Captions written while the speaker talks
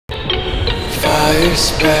fire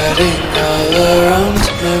spreading all around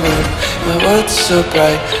my room. My world's so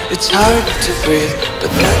bright, it's hard to breathe,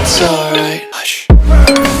 but that's alright. Hush.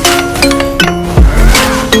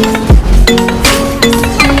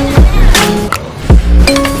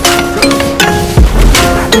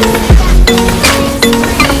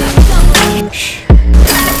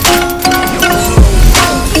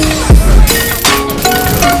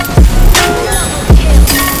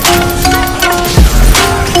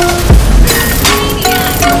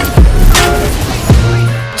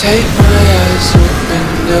 Take my eyes open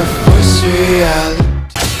to force reality.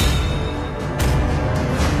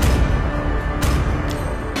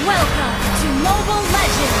 Welcome to Mobile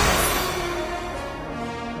Legends!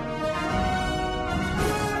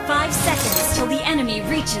 5 seconds till the enemy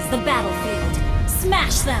reaches the battlefield.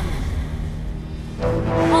 Smash them!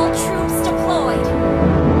 All troops deployed!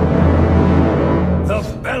 The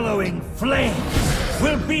bellowing flames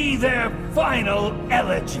will be their final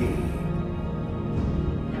elegy.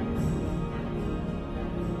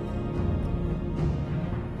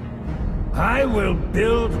 I will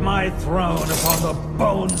build my throne upon the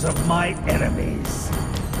bones of my enemies.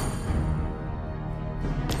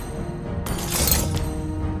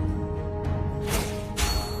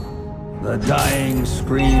 The dying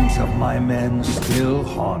screams of my men still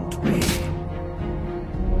haunt me.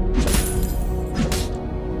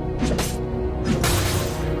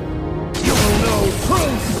 You will know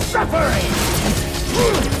true suffering!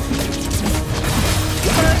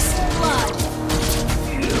 First blood!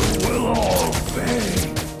 Will all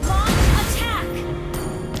fade. Launch attack!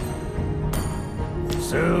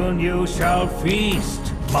 Soon you shall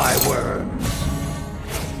feast, my worms.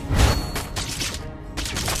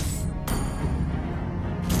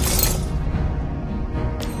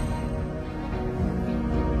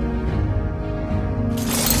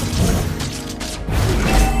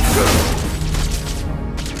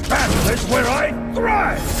 Battle is where I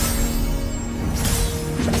thrive!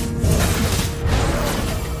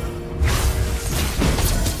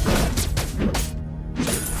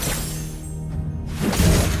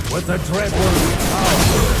 With the dread word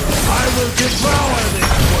power, I will devour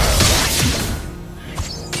this world!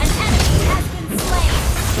 An enemy has been slain!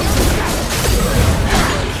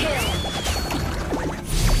 Double kill!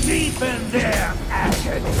 Deepen their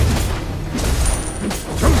agony!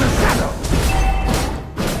 Through the shadow!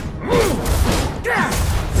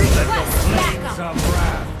 Let the flames of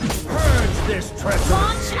wrath purge this treachery!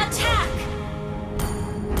 Launch attack!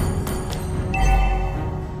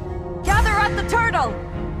 Gather at the turtle!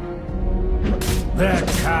 Their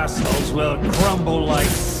castles will crumble like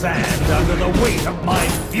sand under the weight of my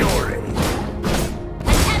fury!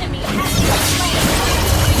 An enemy has been slain!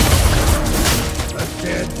 The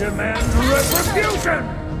dead demand retribution!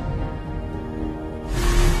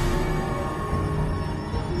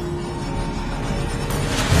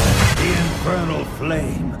 The infernal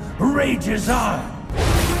flame rages on!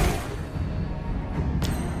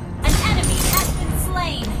 An enemy has been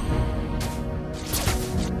slain!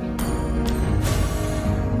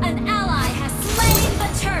 An ally has slain the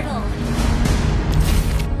turtle!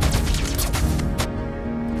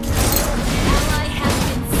 An ally has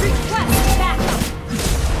been request backup!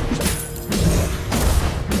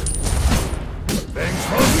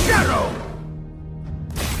 Vengeful shadow!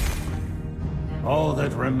 All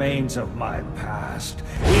that remains of my past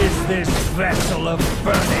is this vessel of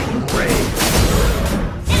burning rage!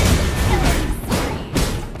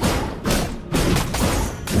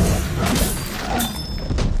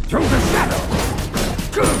 Through the shadow!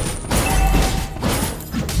 Good!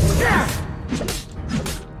 Yeah!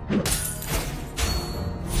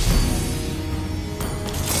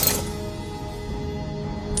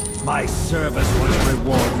 My service was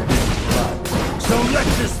rewarded in blood, so let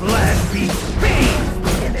this land be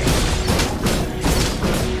bathed in it!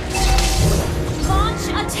 Launch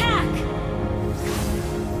attack!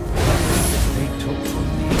 They took from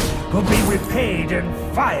me will be repaid in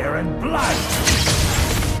fire and blood!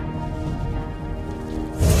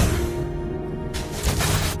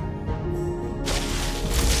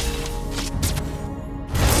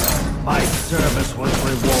 My service was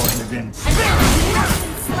rewarded in An enemy has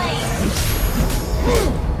been slain!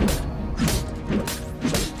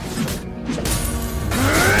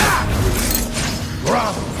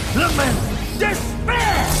 grovel, lament,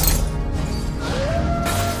 despair!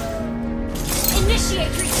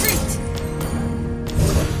 Initiate retreat!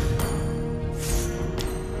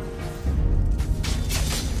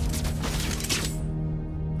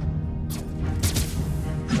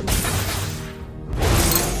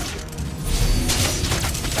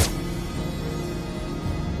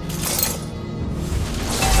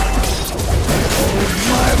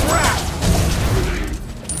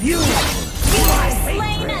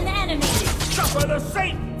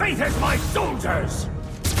 great as my soldiers!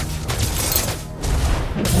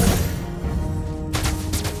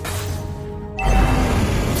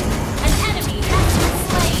 An enemy has been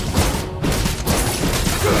slain.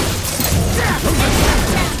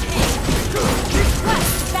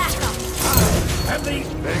 Request backup. And the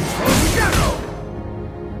vengeful shadow!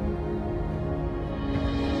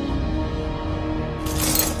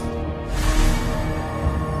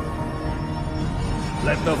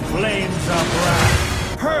 Let the flames of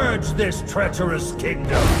wrath purge this treacherous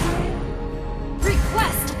kingdom!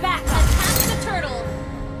 Request backup. Attack the turtle.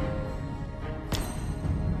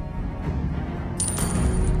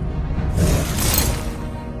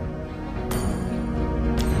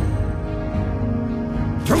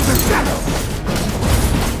 To the shadow!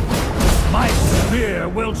 My spear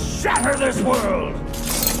will shatter this world!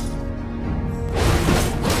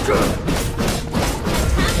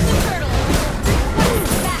 Attack the turtle.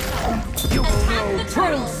 Request backup. You will Attack know the true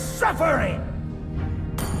turtle. suffering!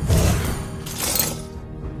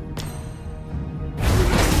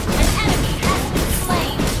 An enemy has been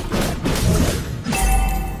slain.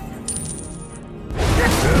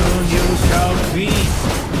 Soon you shall feast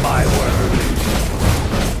my word!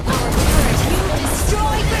 Our turret. You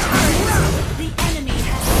destroyed the turret. The enemy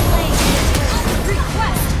has slain the turret.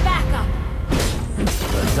 Request backup.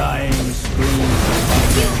 The dying screams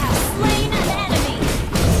You have slain an enemy.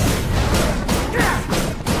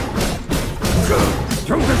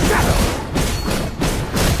 to the shadow!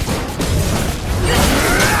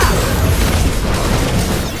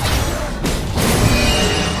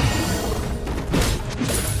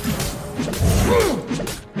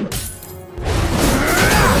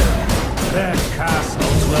 Their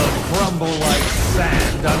castles will crumble like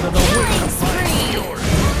sand under the weight Killing of my spree. fury.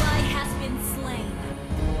 Ally has been slain.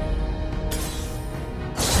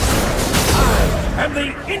 I am the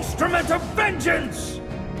instrument of vengeance!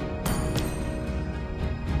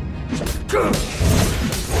 To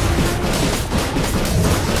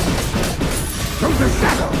the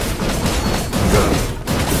shadow!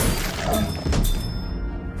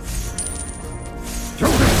 To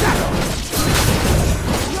the shadow!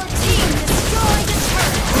 Your team destroyed the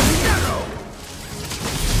turret. Shadow!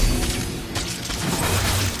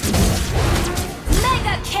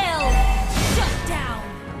 Mega kill. Shut down.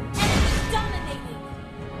 Enemy dominated.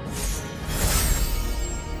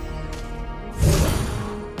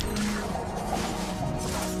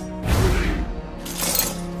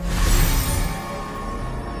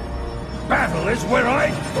 Battle is where I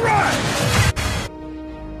thrive!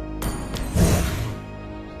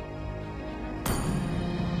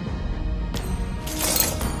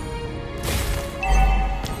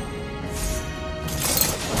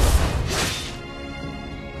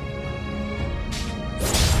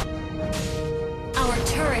 Our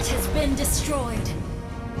turret has been destroyed.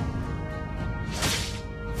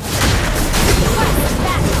 Request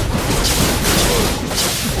backup.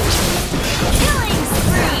 Killing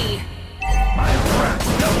spree. My wrath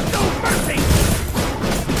knows no mercy!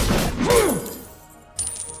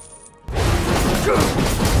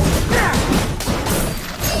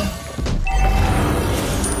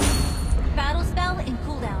 Battle spell in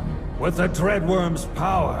cooldown. With the Dreadworm's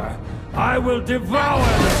power, I will devour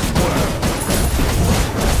this world!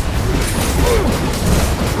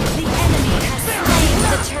 The enemy has slain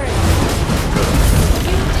the turret.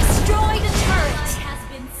 You destroyed a turret. Has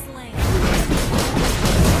been slain.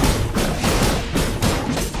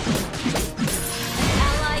 An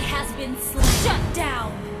ally has been slain. Shut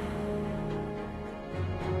down.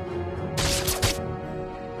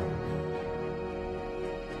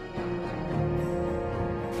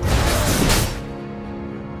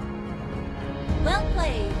 Well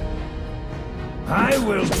played. I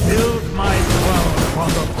will build my throne upon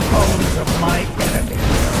the bones of my enemies.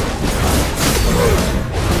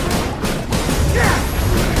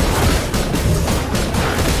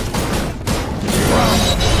 From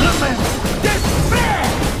lament, despair!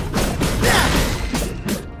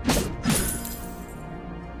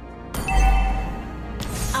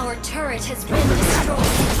 Our turret has been destroyed.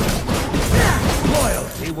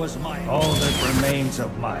 Loyalty was my... All that remains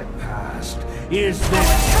of my past is this Our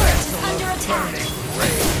turret is vessel under of attack. burning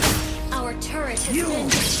rage. Our turret has You- been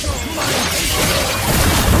destroyed. My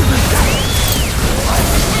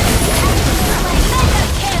Mega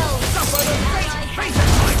kill! suffer the fate Ally has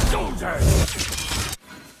faces my soldiers!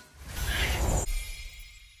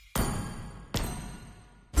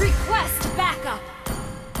 Request backup!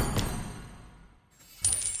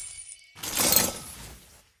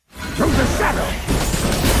 To the shadow!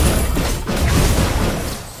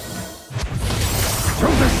 To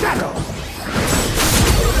the shadow!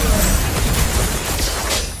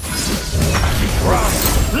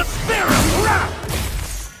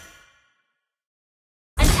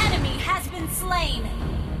 been slain.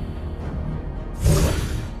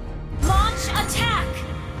 Launch attack!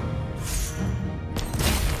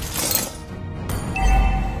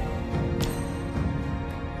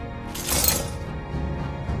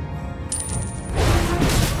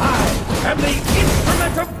 I am the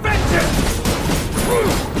instrument of vengeance!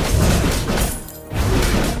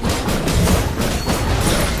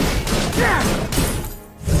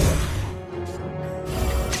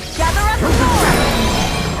 Gather up the Lord!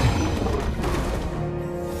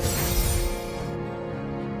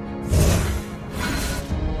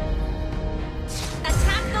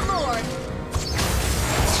 Attack the Lord!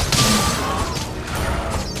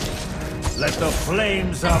 Let the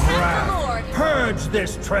flames of Attack the wrath Lord. purge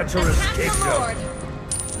this treacherous Attack the kingdom! Lord!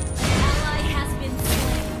 Ally has been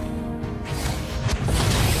slain.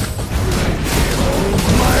 Behold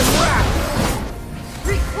my wrath!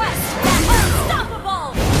 Request that unstoppable!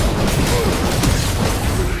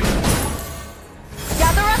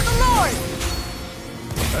 Gather up the Lord!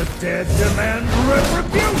 The dead demand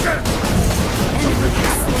retribution!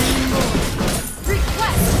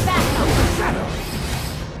 Request backup! Shadow!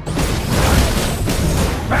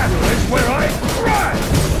 Battle is where I thrive!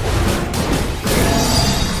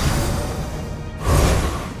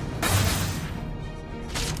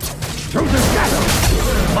 Through the shadow!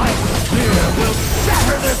 My spear will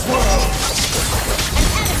shatter this world! An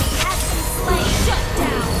enemy has been slain! Shut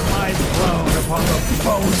down! My throne upon the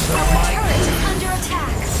bones of Our my... turret is under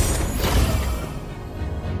attack!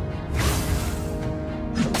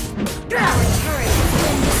 Our turret has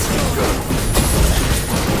been destroyed!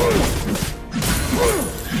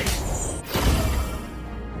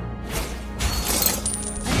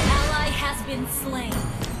 An ally has been slain.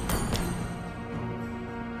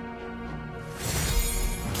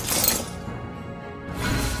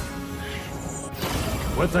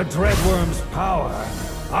 With the Dreadworm's power,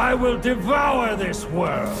 I will devour this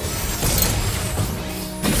world!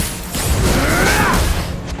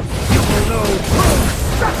 You will know true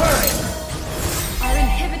suffering! Our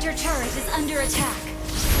inhibitor turret is under attack.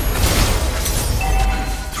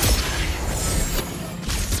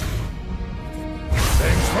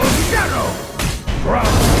 Thanks for shadow! Ground!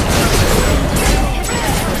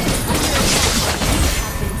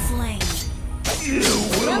 Have been slain. You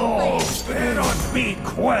will all cannot be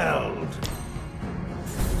quelled!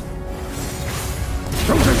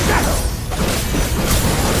 Through the shadow!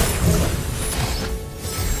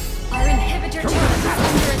 Our inhibitor turret is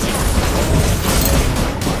under attack.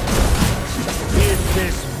 Is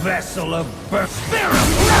this vessel of birth? Spear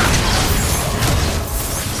of wrath!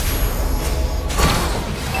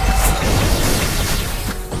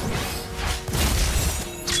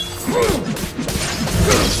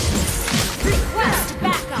 Request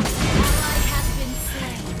backup. Ally has been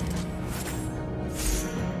slain.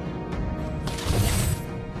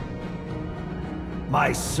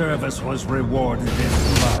 My service was rewarded in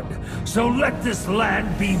blood, so let this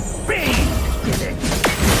land be bathed in it!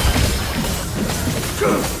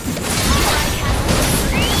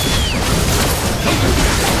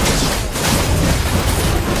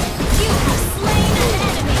 You have slain an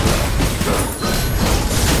enemy.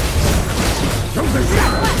 Through the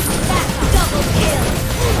shadow! Request backup. Double kill.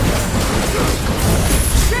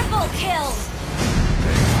 Triple kill.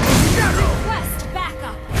 Shadow! Request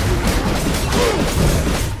backup.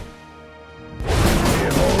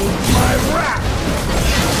 Behold my wrath!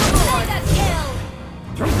 Mega kill.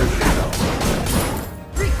 Through the shadow!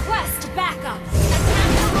 Request backup. Attack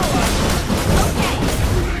the Lord. Okay.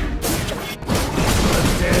 The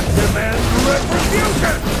dead demand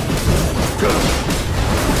retribution!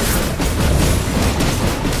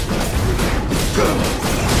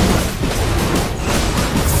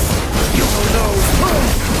 You will know true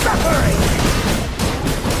suffering!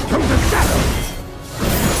 Through the shadows!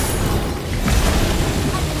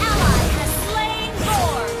 An ally has slain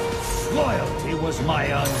Thor. Loyalty was my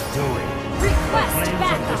undoing. Request Flames of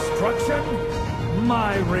backup. destruction?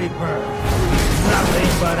 My rebirth.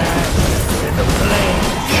 Nothing but ashes in the flames.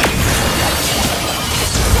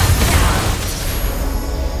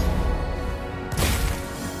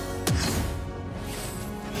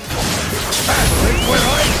 Battle is where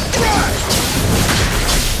I thrive!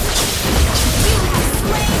 You have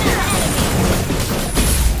slain an enemy.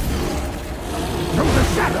 Through the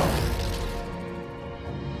shadow!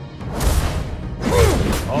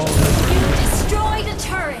 All that You destroyed a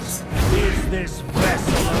turret. is this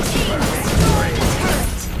vessel of Team burning destroyed a grace.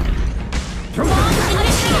 turret. Through the Launch shadow! an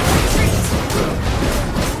attack retreat.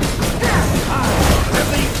 I am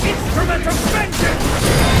the instrument of vengeance!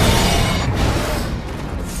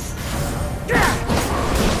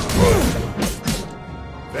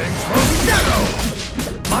 Thanks for shadow!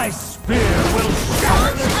 My spear will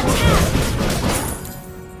shatter this world!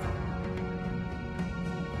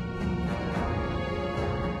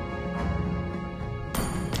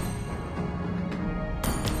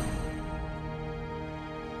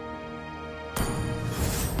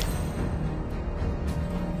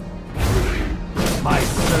 My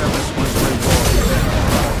service was rewarded,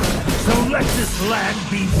 so let this land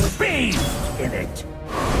be bathed in it!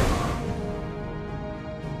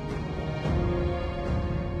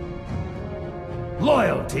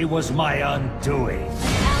 Loyalty was my undoing.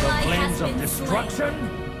 The flames of destruction,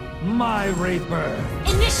 my rebirth.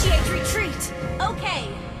 Initiate retreat! Okay!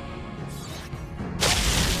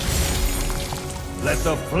 Let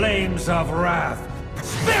the flames of wrath,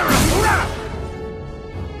 spirit wrath!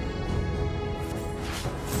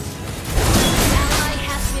 Ally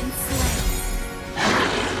has been slain.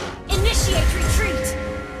 Initiate retreat!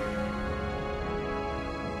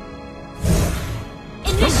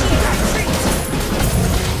 Initiate retreat!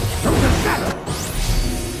 From the shadow!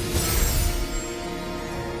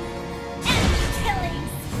 Enemy killing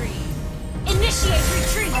spree! Initiate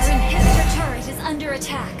retreat! Our inhibitor turret is under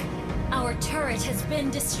attack. Our turret has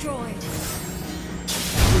been destroyed.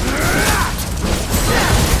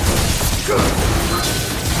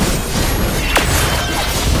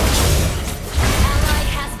 Ally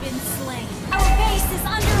has been slain. Our base is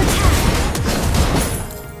under attack.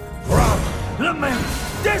 From lament,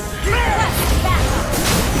 despair! Request backup.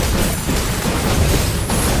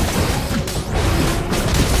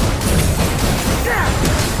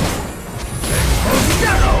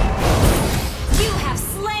 Shadow! You have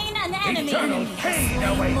slain an enemy. Eternal pain Slain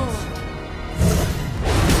awaits. Lord.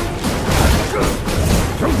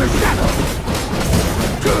 Through the shadow!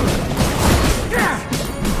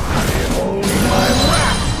 Behold my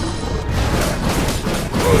wrath!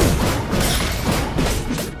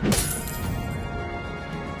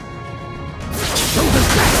 Through the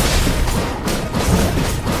shadow!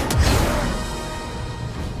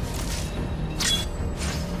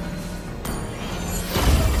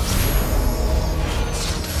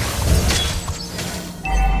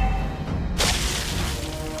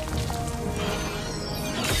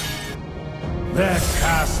 Their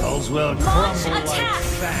castles will Launch crumble like attack!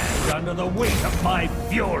 sand under the weight of my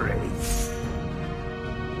fury.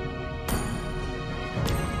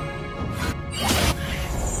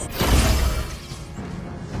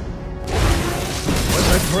 With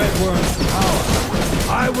the Dreadworm's power,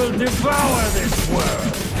 I will devour this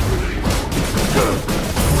world.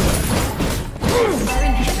 Our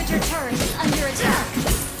inhibitor turret is under attack.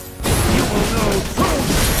 You will know true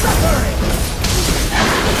suffering.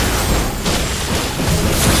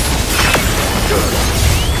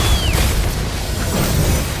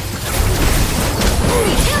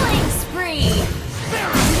 Killing spree!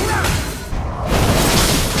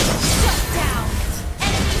 Shut down!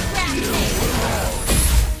 Enemy rampage!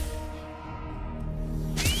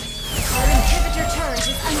 Our inhibitor turret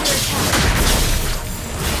is under attack.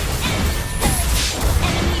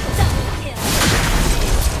 Enemy double kill!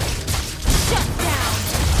 Shut down!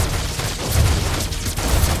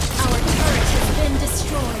 Our turret has been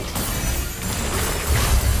destroyed.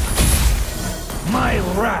 My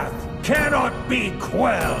wrath cannot be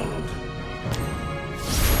quelled.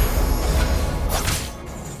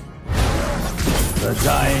 The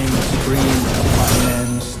dying screams of my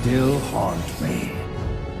men still haunt me.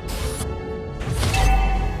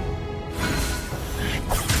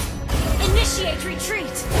 Initiate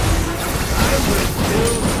retreat! I will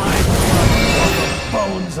build my throne on the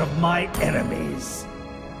bones of my enemies.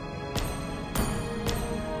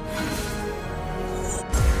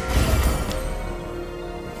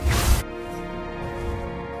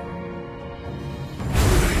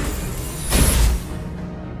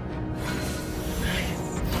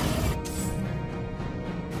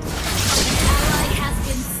 Ally has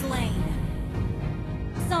been slain.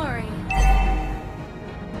 Sorry.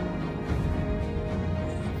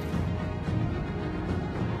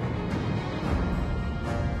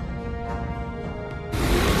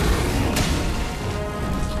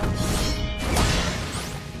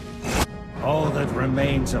 All that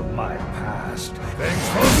remains of my past.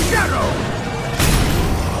 Vengeful shadow!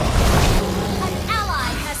 An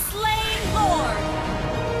ally has slain Lord!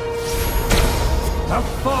 A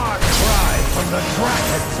far cry from the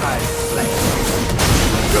dragons I slain.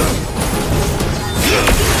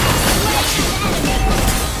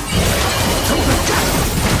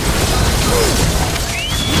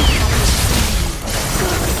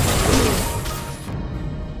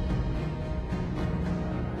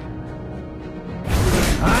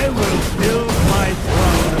 I will build my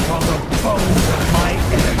throne upon the bones of my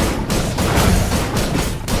enemies.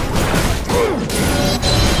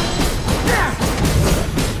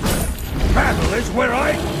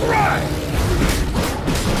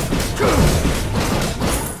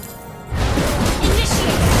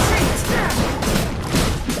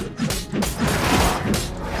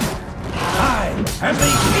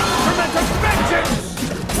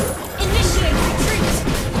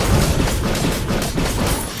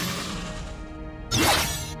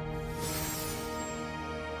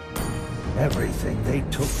 Everything they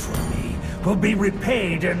took from me will be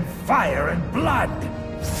repaid in fire and blood!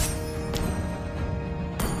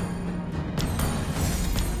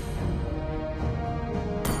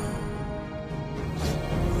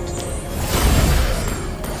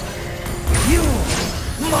 You,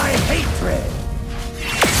 my hatred!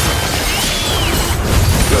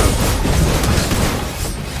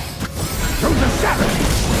 Through the shadows!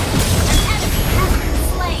 An enemy has been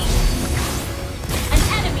slain! An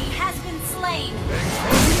enemy has been slain!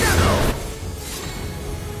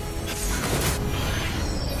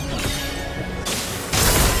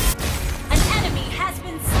 An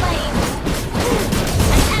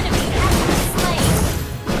enemy has been slain!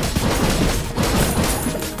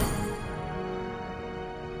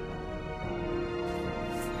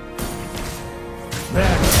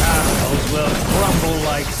 Their castles will crumble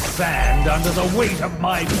like sand under the weight of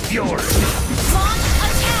my fury! Launch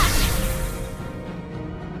attack!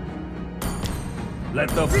 Let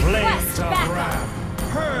the Request flames of backup. wrath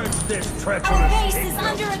purge this treacherous Our base is kingdom.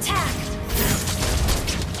 under attack!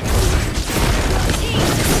 Team,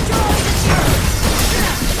 destroy the turret!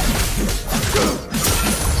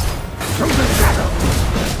 Through the shadow!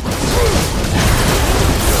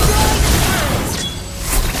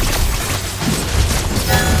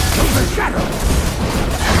 Through the shadow!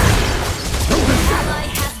 Through the shadow! Ally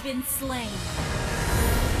has been slain.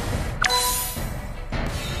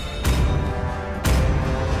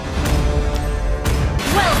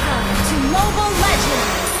 Welcome to Mobile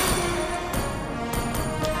Legends!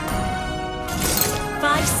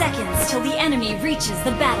 5 seconds till the enemy reaches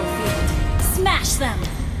the battlefield. Smash them!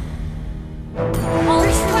 All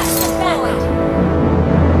requests deployed!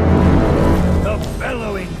 The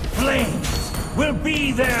bellowing flames will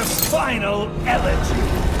be their final elegy!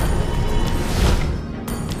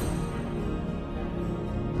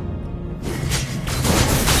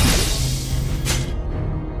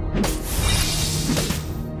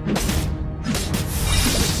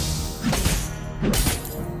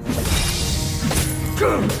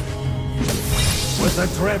 With the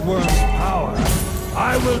Dreadworm's power,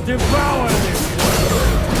 I will devour this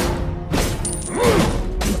world!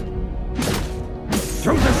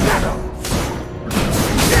 Through the shadow!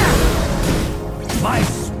 My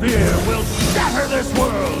spear will shatter this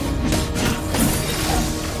world!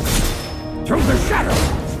 Through the shadow!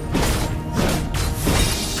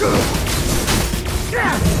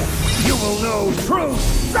 You will know true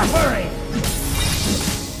suffering!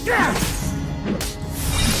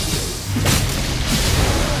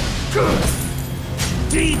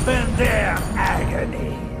 Deep in their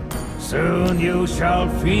agony, soon you shall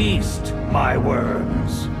feast, my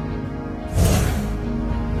worms.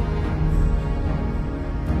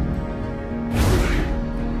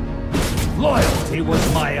 Loyalty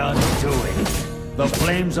was my undoing. The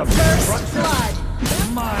flames of First destruction,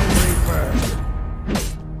 blood! my rebirth.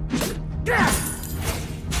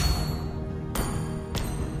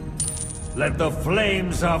 Let the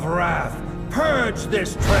flames of wrath purge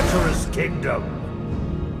this treacherous kingdom.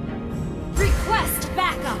 Request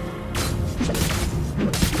backup!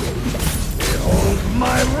 Behold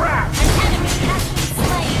my wrath! An enemy has been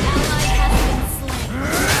slain! Ally has been slain!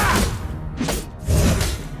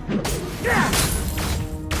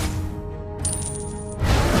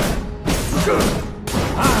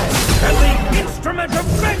 I am the instrument of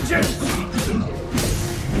vengeance!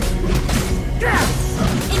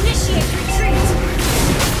 Initiate retreat!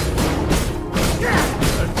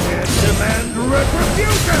 The dead demand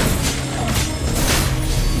retribution!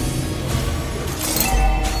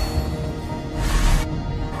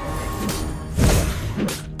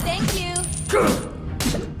 Thank you!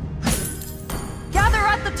 Gather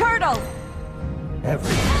at the turtle!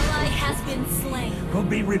 Every Ally has been slain. will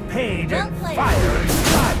be repaid Well in played. fire and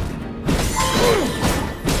blood!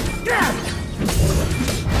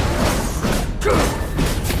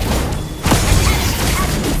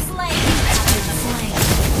 Has been slain.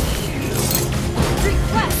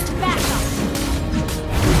 Request backup.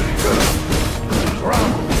 From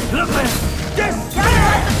lament, Gather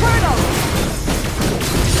at the turtle.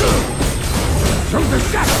 through the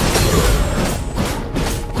shadow!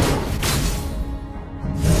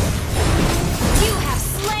 You have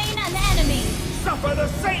slain an enemy. Suffer the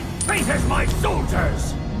same fate as my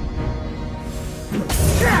soldiers!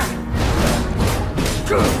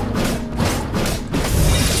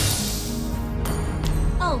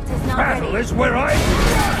 Ult is not Battle ready. is where I...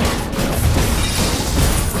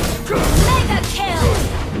 Mega kill.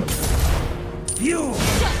 You,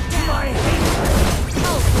 Shut down. my hatred!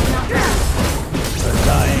 Ult is not ready. The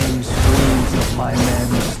dying screams of my men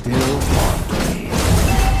still haunt me.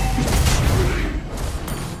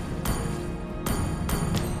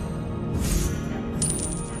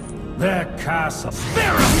 Their castle.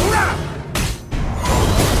 Spirit!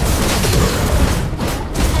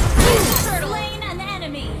 Slain an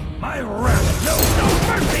enemy. My wrath knows no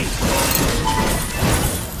mercy!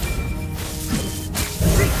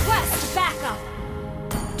 Request backup.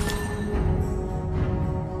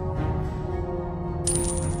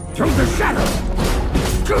 Through the shadow!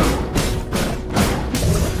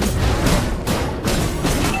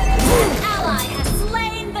 An ally has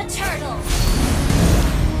slain the turtle.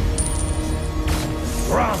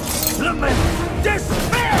 From lament,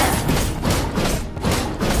 despair!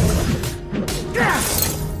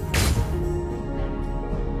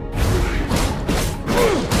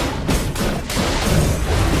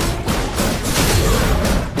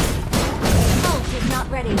 Ult is not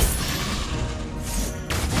ready.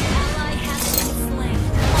 Ally has been slain.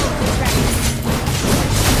 Ult is ready.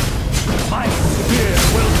 My spear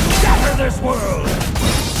will shatter this world!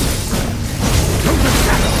 Through the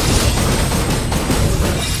shadow!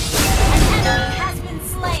 An enemy has been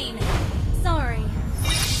slain. Sorry.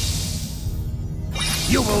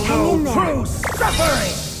 You will know true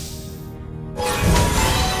suffering!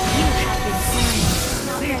 You have been slain.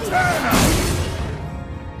 Not ready. Eternal!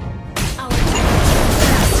 Our turret.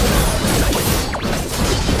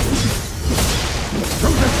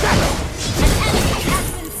 Through the shadow! An enemy has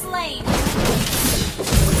been slain.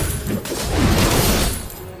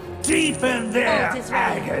 Deep in their Ult is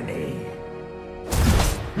ready. agony!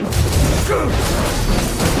 Good!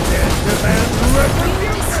 Dead demands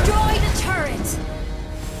retribution! Destroy the turret.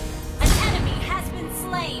 An enemy has been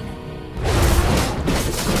slain.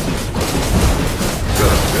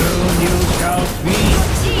 Soon you shall be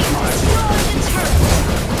Team, destroy the turret.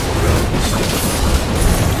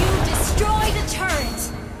 You destroy the turret.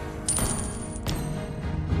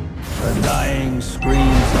 the dying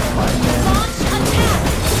screams of my men. Launch attack.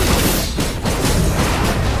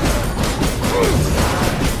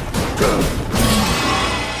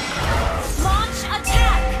 Launch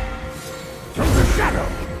attack. Through the shadow!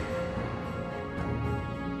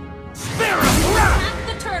 Spirit wrath! Attack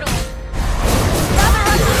the turtle. Gather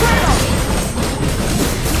up the turtle.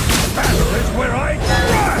 Battle is where I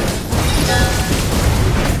thrive!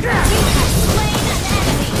 You have slain an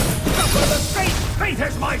enemy. Suffer the fate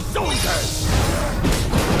as my soldiers!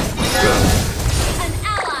 An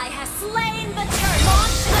ally has slain the turtle.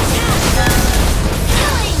 Launch attack.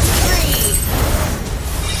 Killing spree.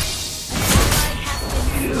 An ally has been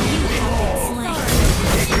slain.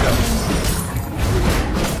 You have been slain.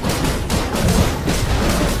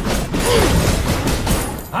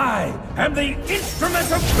 I am the instrument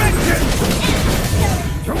of vengeance!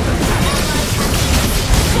 Through the shadow!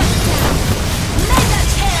 Mega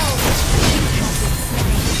kill.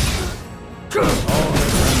 Good! All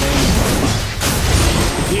that remains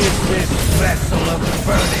is this vessel of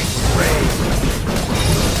burning rage!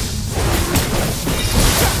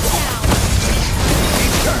 Shut down.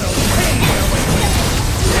 Eternal pain awaits!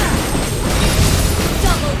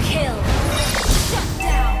 Double kill. Shut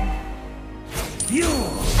down. You!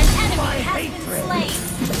 An enemy My has hatred. been slain.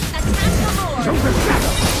 Attack the Through Lord. the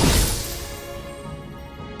shadow!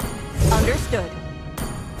 Understood.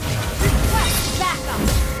 Request backup.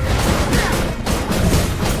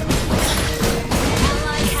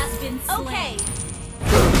 Ally has been slain. Okay.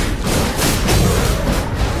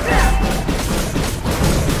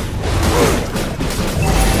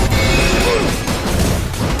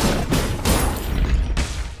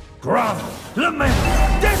 Grovel! Lament!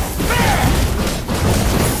 Despair!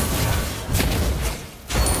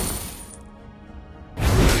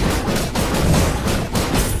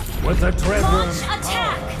 With the dread Launch worm's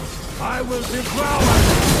attack. power, I will devour!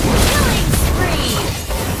 Killing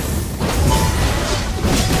spree.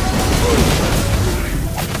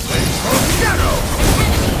 From shadow!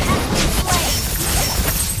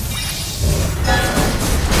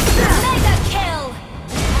 Mega kill.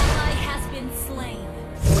 Ally has been slain.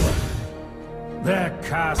 Their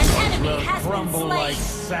castles An enemy will has been crumble slain. like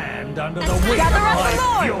sand under the Attack weight the of my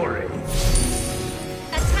Lord. fury!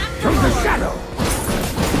 Attack the Through the Lord. shadow!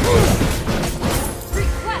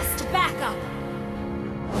 Request backup.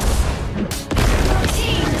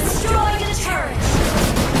 Team, destroy the turret.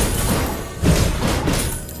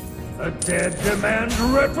 The dead demand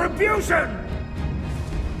retribution!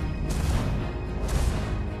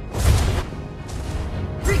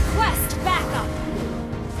 Request backup.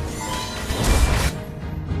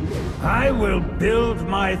 I will build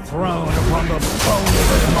my throne upon the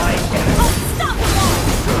bones of my enemies. Unstoppable.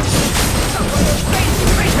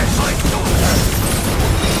 Fate is my soldier!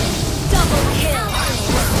 Double kill.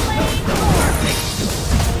 Slain Lord.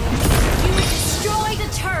 You destroy the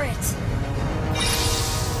turret.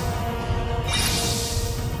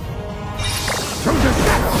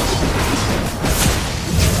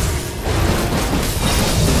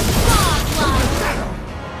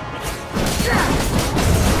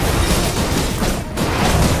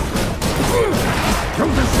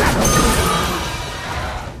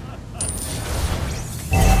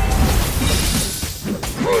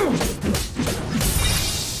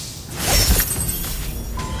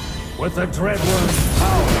 With the Dreadworm's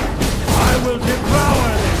power, I will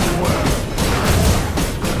devour this world!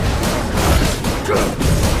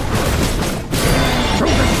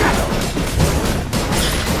 Through the shadows!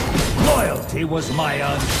 Loyalty was my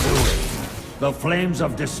undoing. The flames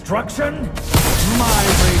of destruction, my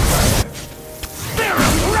rebirth.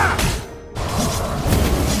 Spirit wrath!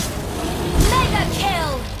 Mega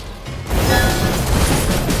kill!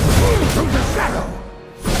 Through the shadow!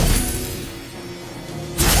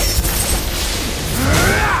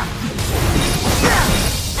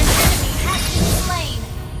 An enemy has been slain.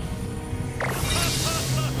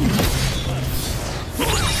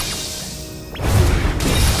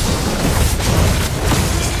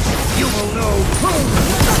 You will know who!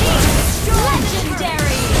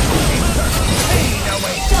 Legendary! Pain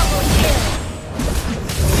awaits! Double kill!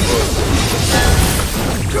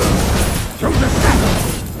 Through the shadow!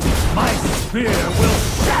 My spear will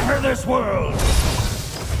shatter this world!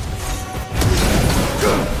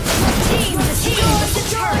 Team destroys the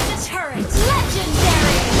turret! Legendary!